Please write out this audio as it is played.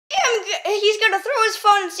he's gonna throw his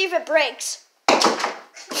phone and see if it breaks.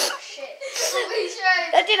 Oh shit!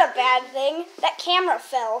 That did a bad thing. That camera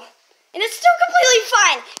fell, and it's still completely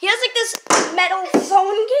fine. He has like this metal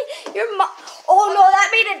phone. Oh no, that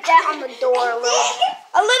made a dent on the door a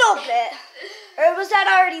little bit. Or was that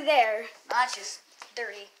already there? That's just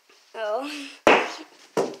dirty. Oh.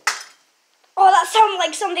 Oh, that sounded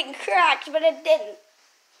like something cracked, but it didn't.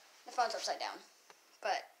 The phone's upside down.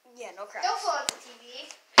 But, yeah, no cracks. Don't fall off the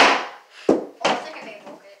TV. Oh, I think I may have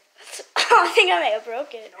broke it. I think I may have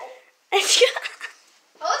broke it. Nope. How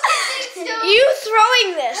is this thing still? You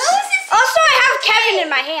throwing this. How is this Also, I have Kevin in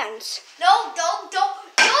my hands. No, don't.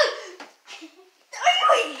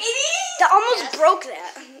 Are you an idiot? That almost broke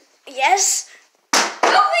that. Yes.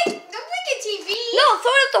 Don't break a TV. No,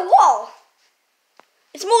 throw it at the wall.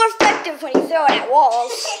 It's more effective when you throw it at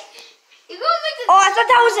walls. You're gonna make the Oh, I thought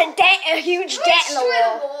that was a huge dent in the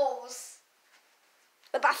wall. walls.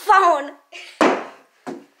 With a phone.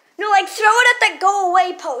 No, like throw it at the go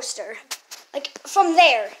away poster. Like from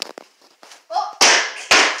there. Oh.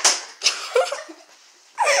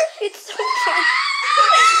 It's so fun.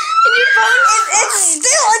 And your phone's It's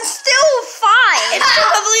still fine. It's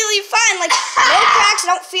still completely fine. Like no cracks. I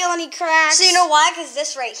don't feel any cracks. So you know why? Because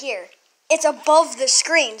this right here, it's above the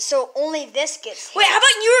screen, so only this gets hit. Wait, how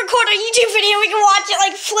about you record a YouTube video? We can watch it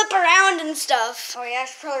like flip around and stuff. Oh yeah, I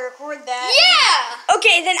should probably record that. Yeah.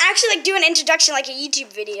 Okay, then actually like do an introduction like a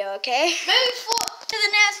YouTube video, okay? Maybe To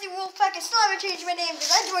the Nasty Wolf Pack, I still haven't changed my name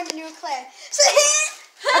because I joined a new clan. So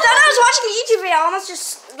I thought I was watching a YouTube video. I almost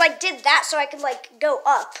just like did that so I could like go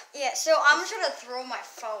up. yeah, so I'm just gonna throw my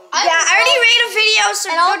phone. Yeah, I already made a video, so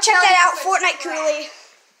And go I'll check tell that you out. if it's Fortnite cracked. Cooley.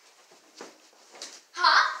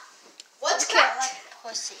 Huh? What's cracked?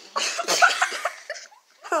 Pussy.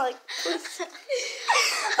 Like,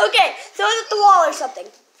 okay, throw it at the wall or something.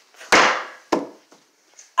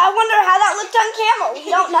 I wonder how that looked on camera. We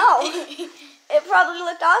don't know. It probably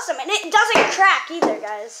looked awesome, and it doesn't crack either,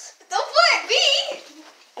 guys. Don't point at me.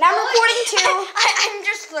 And I'm recording too. I'm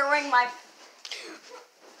just throwing my.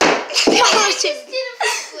 I just did a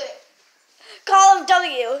flip. Call of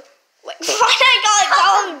W. Wait, why did I call it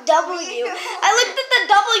Call of W? I looked at the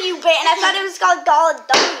W bit and I thought it was called Call of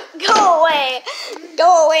W. Go away. Go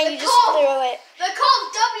away and you just threw it. The call of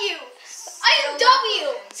W. I am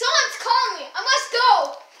W. Someone's calling me. I must go.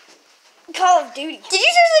 Call of Duty. Did you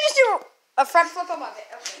seriously just do a front flip on my bed?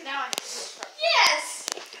 Okay, now I need to do a front. Yes.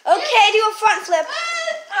 Okay, do a front flip.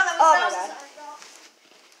 Oh my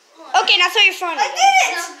god. Okay, now throw your phone I at did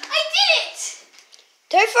it. I did it.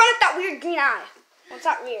 Throw your phone at that weird green eye. Well, it's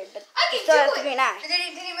not weird, but I can throw it at do the it. green eye. Did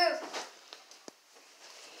he move?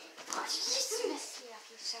 Oh, just messed me up.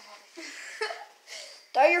 You so hard.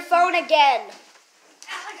 Throw your phone again.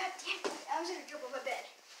 Oh my god damn it. I was gonna jump on my bed.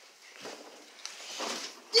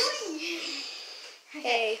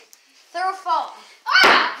 Hey. Throw a phone.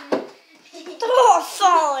 Ah! Throw a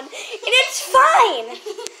phone. And it's fine.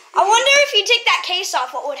 I wonder if you take that case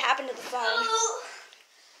off, what would happen to the phone?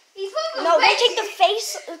 He's fucking No, they break- take the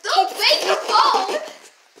face. Don't break the phone.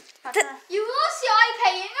 The- You lost your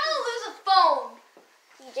iPad. You're gonna lose a phone.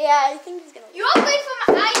 Yeah, I think he's gonna. You upgrade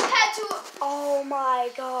from an iPad to a... Oh my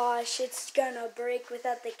gosh, it's gonna break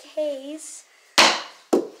without the case.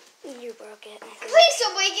 You broke it. I think. Please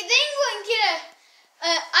don't break it. Then we're gonna get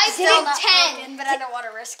a Still iPhone not 10. Broken, but I don't want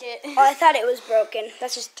to risk it. Oh, I thought it was broken.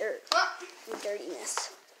 That's just dirt. What?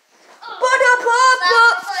 Dirtiness. Stop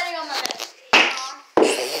sliding on my bed.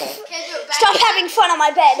 Can't do it back. Stop having fun on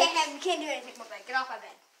my bed. You can't do anything with my bed. Get off my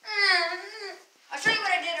bed. I'll show you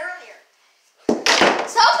what I did earlier.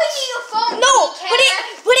 Stop picking your phone. No, you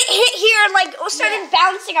but it hit here and like it started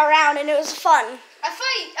bouncing around and it was fun. I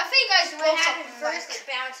thought you guys What rolled happened something first is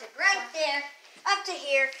bounce it right there, up to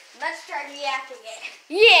here. Let's try reacting it.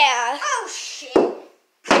 Yeah. Oh shit.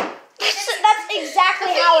 That's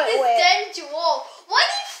exactly how it went. Dent your wall. Why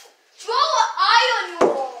do you draw an eye on your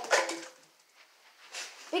wall?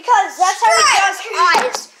 Because that's how he draws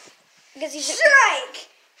eyes. Because he's Strike.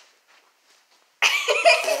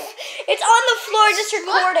 It's on the floor just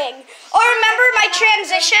recording. Oh, remember my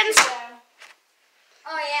transitions?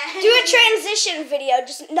 Oh yeah. Do a transition video.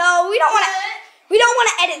 Just no, we don't want to. We don't want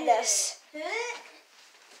to edit this.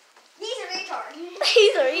 He's a retard.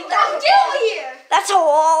 He's a Now retard. get over here. That's a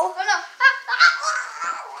wall. Oh no.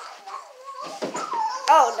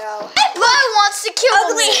 Oh no. My brother wants to kill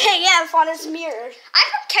Ugly me. AF on his mirror. I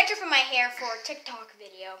put ketchup in my hair for a TikTok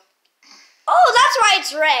video. Oh, that's why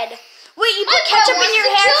it's red. Wait, you put My ketchup brother in your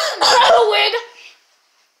wants hair? to kill A wig.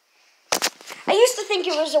 I used to think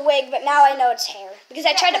it was a wig, but now I know it's hair because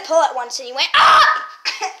I tried to pull it once and you went ah.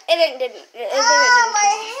 It didn't. It didn't my come off.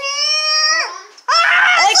 hair!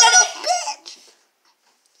 I like that.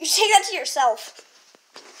 take that to yourself.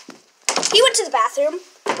 He went to the bathroom.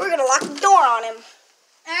 We're gonna lock the door on him.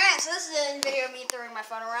 Alright, so this is a video of me throwing my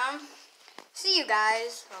phone around. See you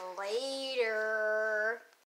guys later.